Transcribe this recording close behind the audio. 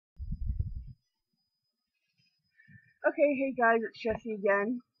Okay, hey guys, it's Jessie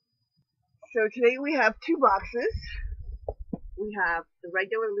again. So today we have two boxes. We have the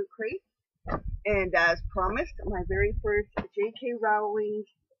regular Loot Crate, and as promised, my very first J.K. Rowling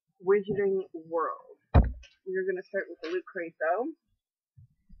Wizarding World. We're going to start with the Loot Crate though.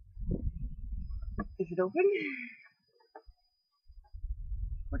 Is it open?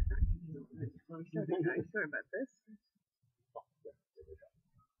 Of course not. Sorry about this.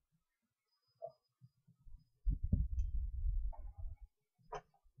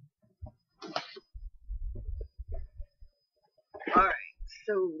 Alright,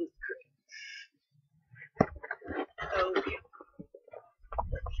 so Loot Crate. Okay,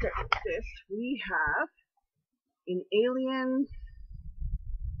 let's start with this. We have an Aliens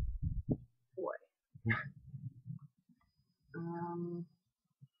toy.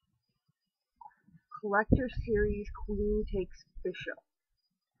 Collector Series Queen Takes Bishop.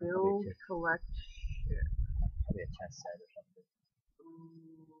 Build, collect, share. Probably a chess set or something.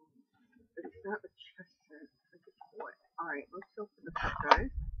 It's not a chess set, it's like a toy. Alright, let's open this up,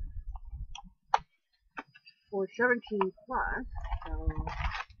 guys. For 17 plus, so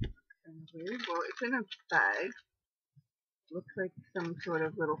kind of weird. Well, it's in a bag. Looks like some sort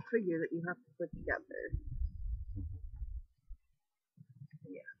of little figure that you have to put together.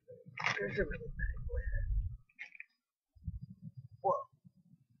 Yeah, there's a little bag there. Whoa.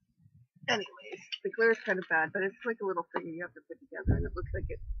 Anyways, the glare is kind of bad, but it's like a little figure you have to put together, and it looks like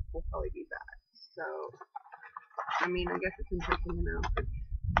it will probably be bad. So, I mean, I guess it's interesting enough. I'm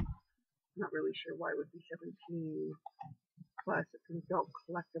not really sure why it would be 17 plus. It's an adult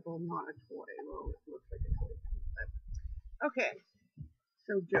collectible, not a toy. Well, it looks like a toy. But okay,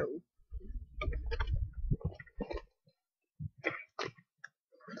 so Joe.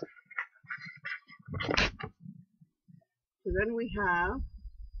 So then we have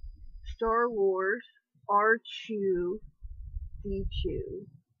Star Wars R2 D2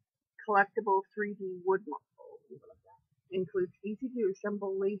 collectible 3D wood model. Includes easy to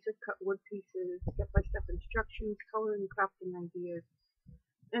assemble laser cut wood pieces, step-by-step instructions, color and crafting ideas,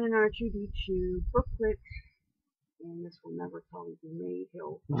 and an R2D2 booklet. And this will never probably be made.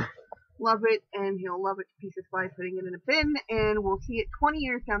 He'll love it, and he'll love it to pieces by putting it in a bin, and we'll see it 20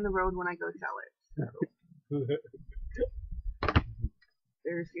 years down the road when I go sell it. So.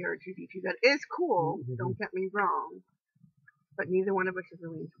 There's the R2D2. That is cool, don't get me wrong. But neither one of us is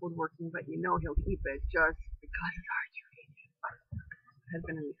really into woodworking, but you know he'll keep it just because it's R2D2. Had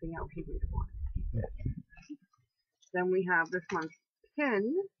been anything else he would have wanted. Then we have this month's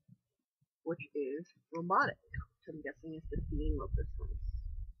pin, which is robotic, which I'm guessing is the theme of this month's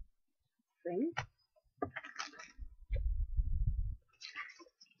thing.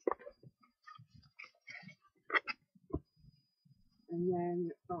 And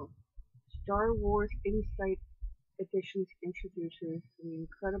then, Star Wars Insight Editions introduces the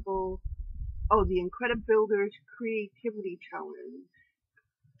Incredibuilders Creativity Challenge.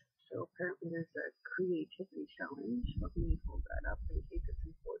 So apparently there's a creativity challenge. Let me hold that up in case it's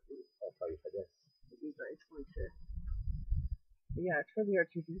important. I'll tell you for this. If you guys want to. Yeah, it's for the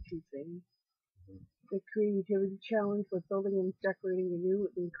R2D2 thing. The creativity challenge for building and decorating a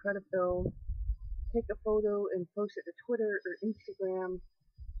new Incredibuild. Take a photo and post it to Twitter or Instagram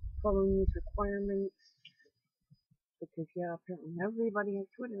following these requirements. Because, yeah, apparently everybody has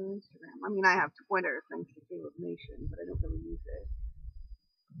Twitter or Instagram. I mean, I have Twitter thanks to Caleb Nation, but I don't really use it.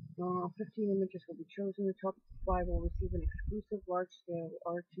 15 images will be chosen. The top 5 will receive an exclusive large-scale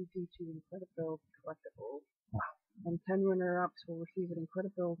R2D2 Incredibuild collectible. Wow. And 10 runner-ups will receive an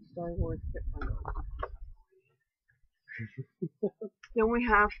Incredibuild Star Wars kit bundle. Then we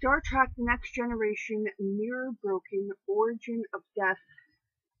have Star Trek Next Generation Mirror Broken Origin of Death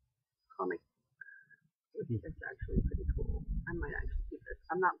comic. It's actually pretty cool. I might actually keep this.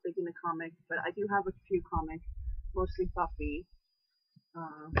 I'm not big into comics, but I do have a few comics, mostly Buffy.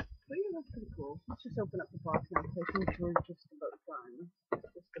 But yeah, that's pretty cool. Let's just open up the box now because I think we're just about done.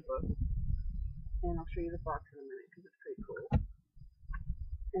 It's just a book. And I'll show you the box in a minute because it's pretty cool.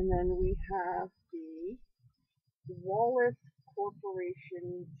 And then we have the Wallace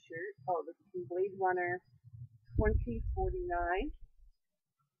Corporation shirt. Oh, this is Blade Runner 2049.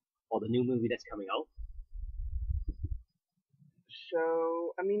 Oh, the new movie that's coming out?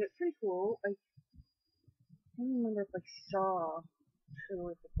 So, I mean, it's pretty cool. I don't remember if I saw show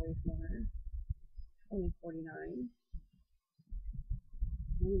at the Blade Runner 2049.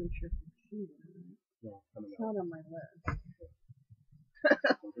 I'm not even sure if I've seen it. No, coming It's out. not on my list.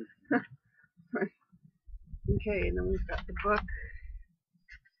 Okay, and then we've got the book.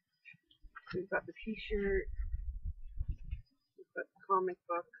 We've got the t-shirt. We've got the comic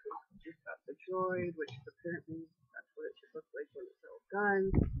book. We've got the droid, which is apparently that's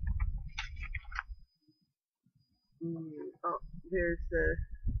gun. Oh, there's the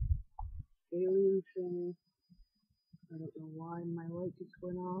alien thing. I don't know why my light just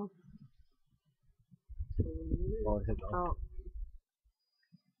went off. Oh,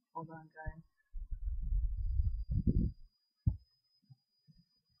 hold on, guys.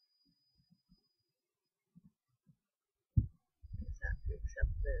 Just have to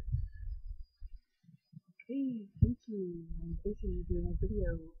accept this. Okay, thank you. I'm basically doing a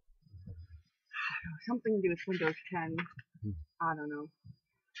video. Something to do with Windows 10. I don't know.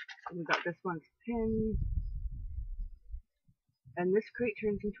 We got this one's pin. And this crate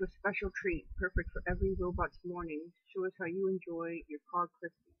turns into a special treat, perfect for every robot's morning. Show us how you enjoy your Pog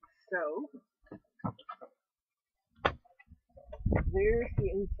Crispy. So, there's the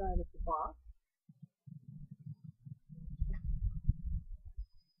inside of the box.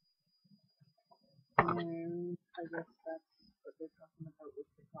 And I guess that's what they're talking about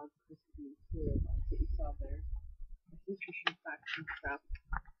with the Pog Crispy cereal box that you saw there. The nutrition facts and stuff.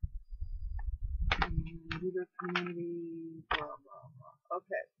 Leader community, blah blah blah.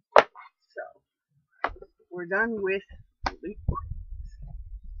 Okay, so we're done with loot.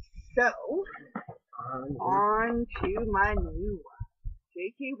 So on to my new one,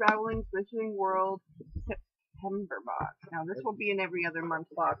 J.K. Rowling's Wizarding World September box. Now this will be an every other month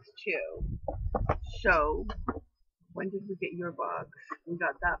box too. So when did we get your box? We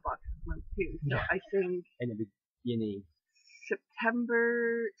got that box this month too. So I think in the beginning.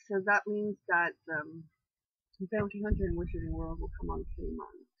 September, so that means that Bounty Hunter and Wizarding World will come on the same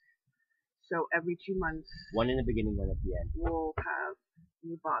month. So every 2 months, one in the beginning, one at the end. We'll have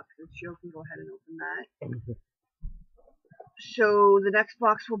new boxes. Jill can go ahead and open that. So the next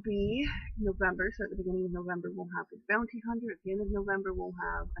box will be November. So at the beginning of November, we'll have the Bounty Hunter. At the end of November, we'll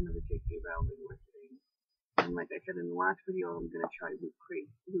have another J.K. Rowling Wizarding. And like I said in the last video, I'm going to try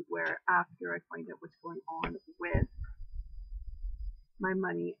Lootware after I find out what's going on with my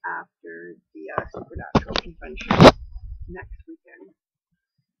money after the Supernatural convention next weekend.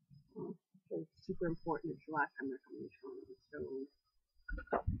 It's super important. It's the last time they're coming to Toronto. So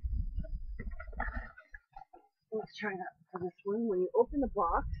let's try that for this one. When you open the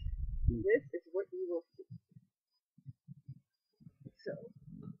box, this is what you will see. So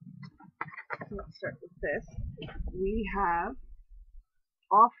let's start with this. We have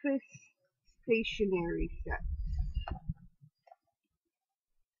office stationery set.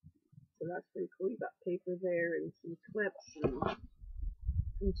 So that's pretty cool. You got paper there and some clips and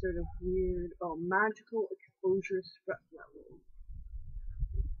some sort of weird, magical exposure spread level.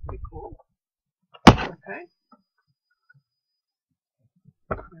 Pretty cool. Okay.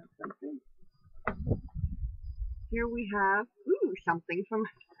 That's something. Here we have, something from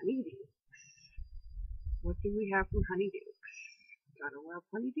Honeydukes. What do we have from Honeydukes? Gotta love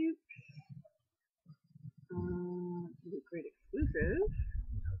Honeydukes. Lootcrate exclusive.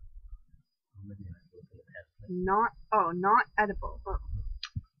 Not edible.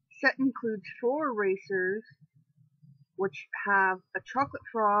 Set includes 4 erasers, which have a chocolate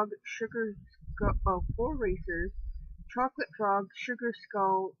frog, 4 erasers, chocolate frog, sugar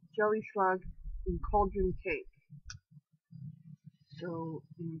skull, jelly slug, and cauldron cake. So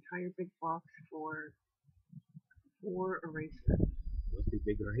an entire big box for 4 erasers. Must be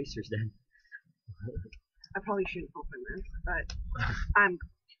big erasers then. I probably shouldn't open this, but I'm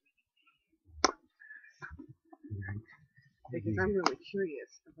because I'm really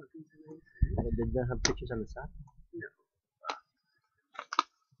curious about these erasers. Did they have pictures on the side? No.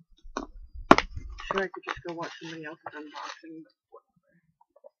 Sure, I could just go watch somebody else's unboxing.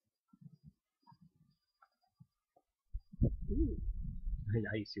 Ooh.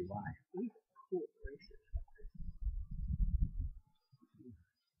 Now you see why. These are cool erasers.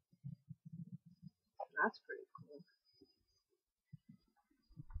 That's pretty cool.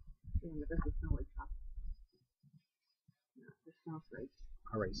 Damn, it doesn't smell like chocolate. It smells like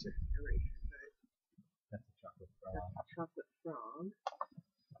eraser. But that's a chocolate frog. That's a chocolate frog.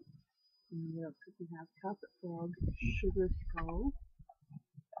 And what else could we have? Chocolate frog, sugar skull.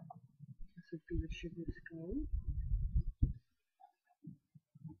 This would be the sugar skull.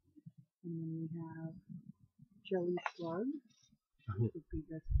 And then we have jelly slug. This would be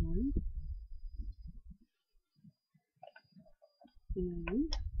this one. And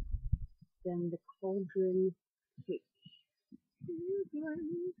then the cauldron cake. They're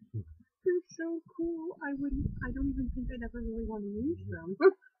so cool. I don't even think I'd ever really want to use them.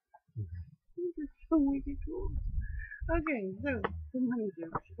 These are so wicked cool. Okay, so some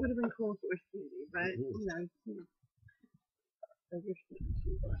Honeydukes. Would have been cool if it was candy, but I guess we can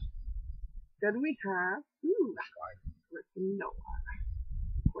see that. Then we have Gryffindor.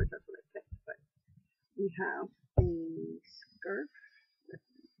 we have a scarf.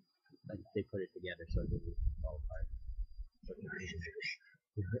 Like they put it together so it doesn't fall apart.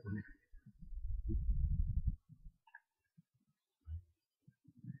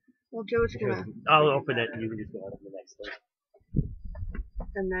 Well, Joe's gonna. I'll open it and you can just go on to the next one.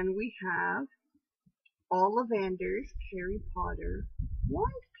 And then we have Ollivander's Harry Potter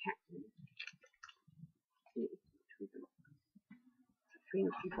wand pattern.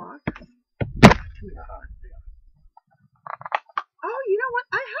 Fancy box. Oh, you know what?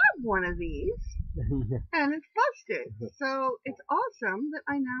 I have one of these, and it's busted. So it's awesome that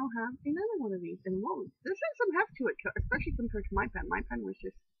I now have another one of these. And whoa, this has some heft to it, especially compared to my pen. My pen was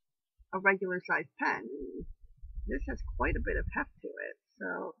just a regular sized pen. This has quite a bit of heft to it,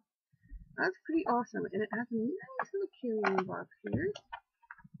 so that's pretty awesome. And it has a nice little carrying box here.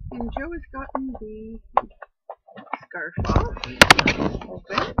 And Joe has gotten the scarf off.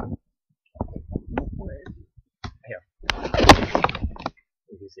 Open. Here.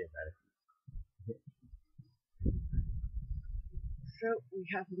 You can see it better. So we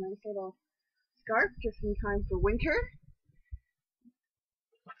have a nice little scarf just in time for winter.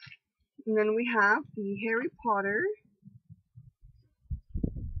 And then we have the Harry Potter.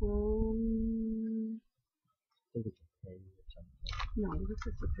 I think it's a pen or something. No, this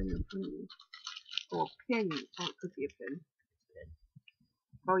is a pen. Oh, a pin. Oh, it could be a pin.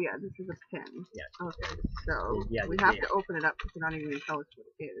 Oh yeah, this is a pin. Yeah. Okay, so yeah, we have to open it up because they're not even going to tell us what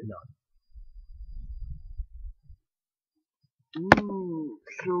it is. No. Ooh,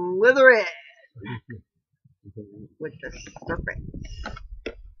 Slytherin with the serpent.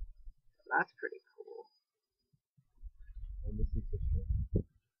 That's pretty cool.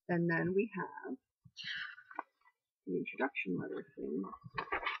 And then we have the introduction letter thing.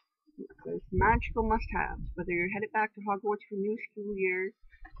 It says magical must-haves. Whether you're headed back to Hogwarts for new school year,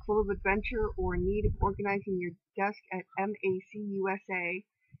 full of adventure, or in need of organizing your desk at MACUSA,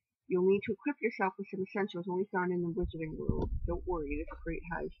 you'll need to equip yourself with some essentials only found in the Wizarding World. Don't worry, this crate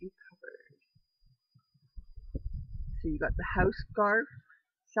has you covered. So you got the house scarf,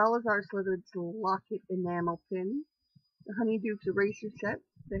 Salazar Slytherin's locket enamel pin, the Honeydukes eraser set,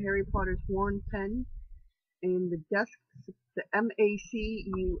 the Harry Potter's wand pen, and the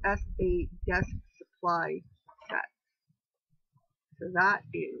MACUSA desk supply set. So that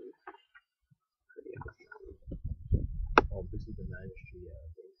is pretty awesome. Oh, this is the Ministry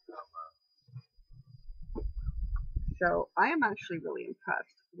So I am actually really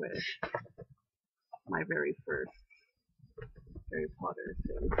impressed with my very first Harry Potter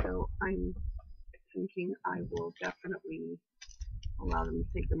thing. So I'm thinking I will definitely allow them to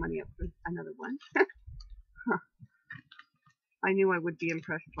take the money up for another one. I knew I would be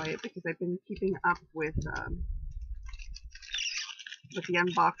impressed by it because I've been keeping up with the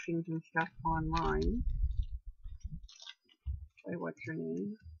unboxings and stuff online. By what's her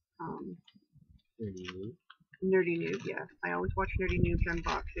name? Nerdy Noob, yeah. I always watch Nerdy Noob's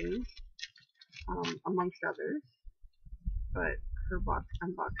unboxings, amongst others, but her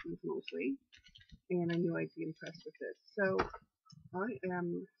unboxings mostly, and I knew I'd be impressed with this. So I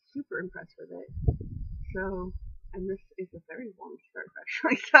am super impressed with it. So, and this is a very long scarf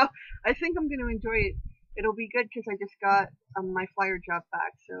actually, so I think I'm going to enjoy it. It'll be good because I just got my flyer job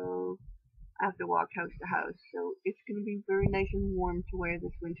back, so I have to walk house to house, so it's going to be very nice and warm to wear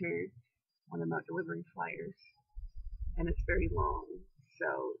this winter when I'm out delivering flyers. And it's very long,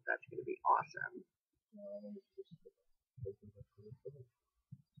 so that's going to be awesome.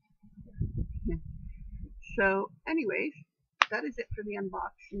 So, anyways, that is it for the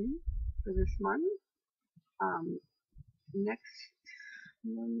unboxing for this month. Next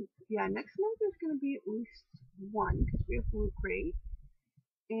month there's going to be at least one because we have lootcrate,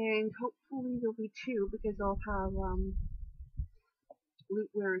 and hopefully there'll be two because I'll have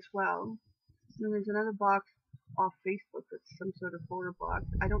lootware as well. And then there's another box off Facebook that's some sort of horror box.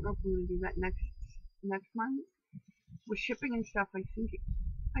 I don't know if I'm going to do that next month. With shipping and stuff, I think it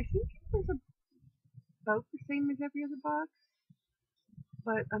was about the same as every other box,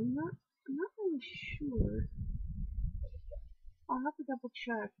 but I'm not really sure. I'll have to double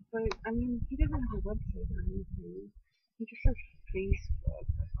check, but I mean, he doesn't have a website or anything. He just has Facebook.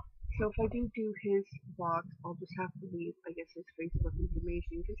 So if I do his box, I'll just have to leave, I guess, his Facebook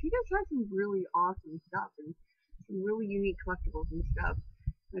information, because he does have some really awesome stuff and some really unique collectibles and stuff.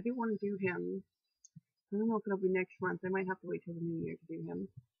 I do want to do him. I don't know if it'll be next month. I might have to wait till the new year to do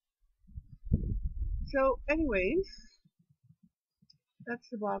him. So, anyways, that's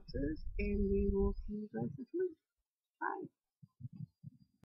the boxes, and we will see you guys next month. Bye.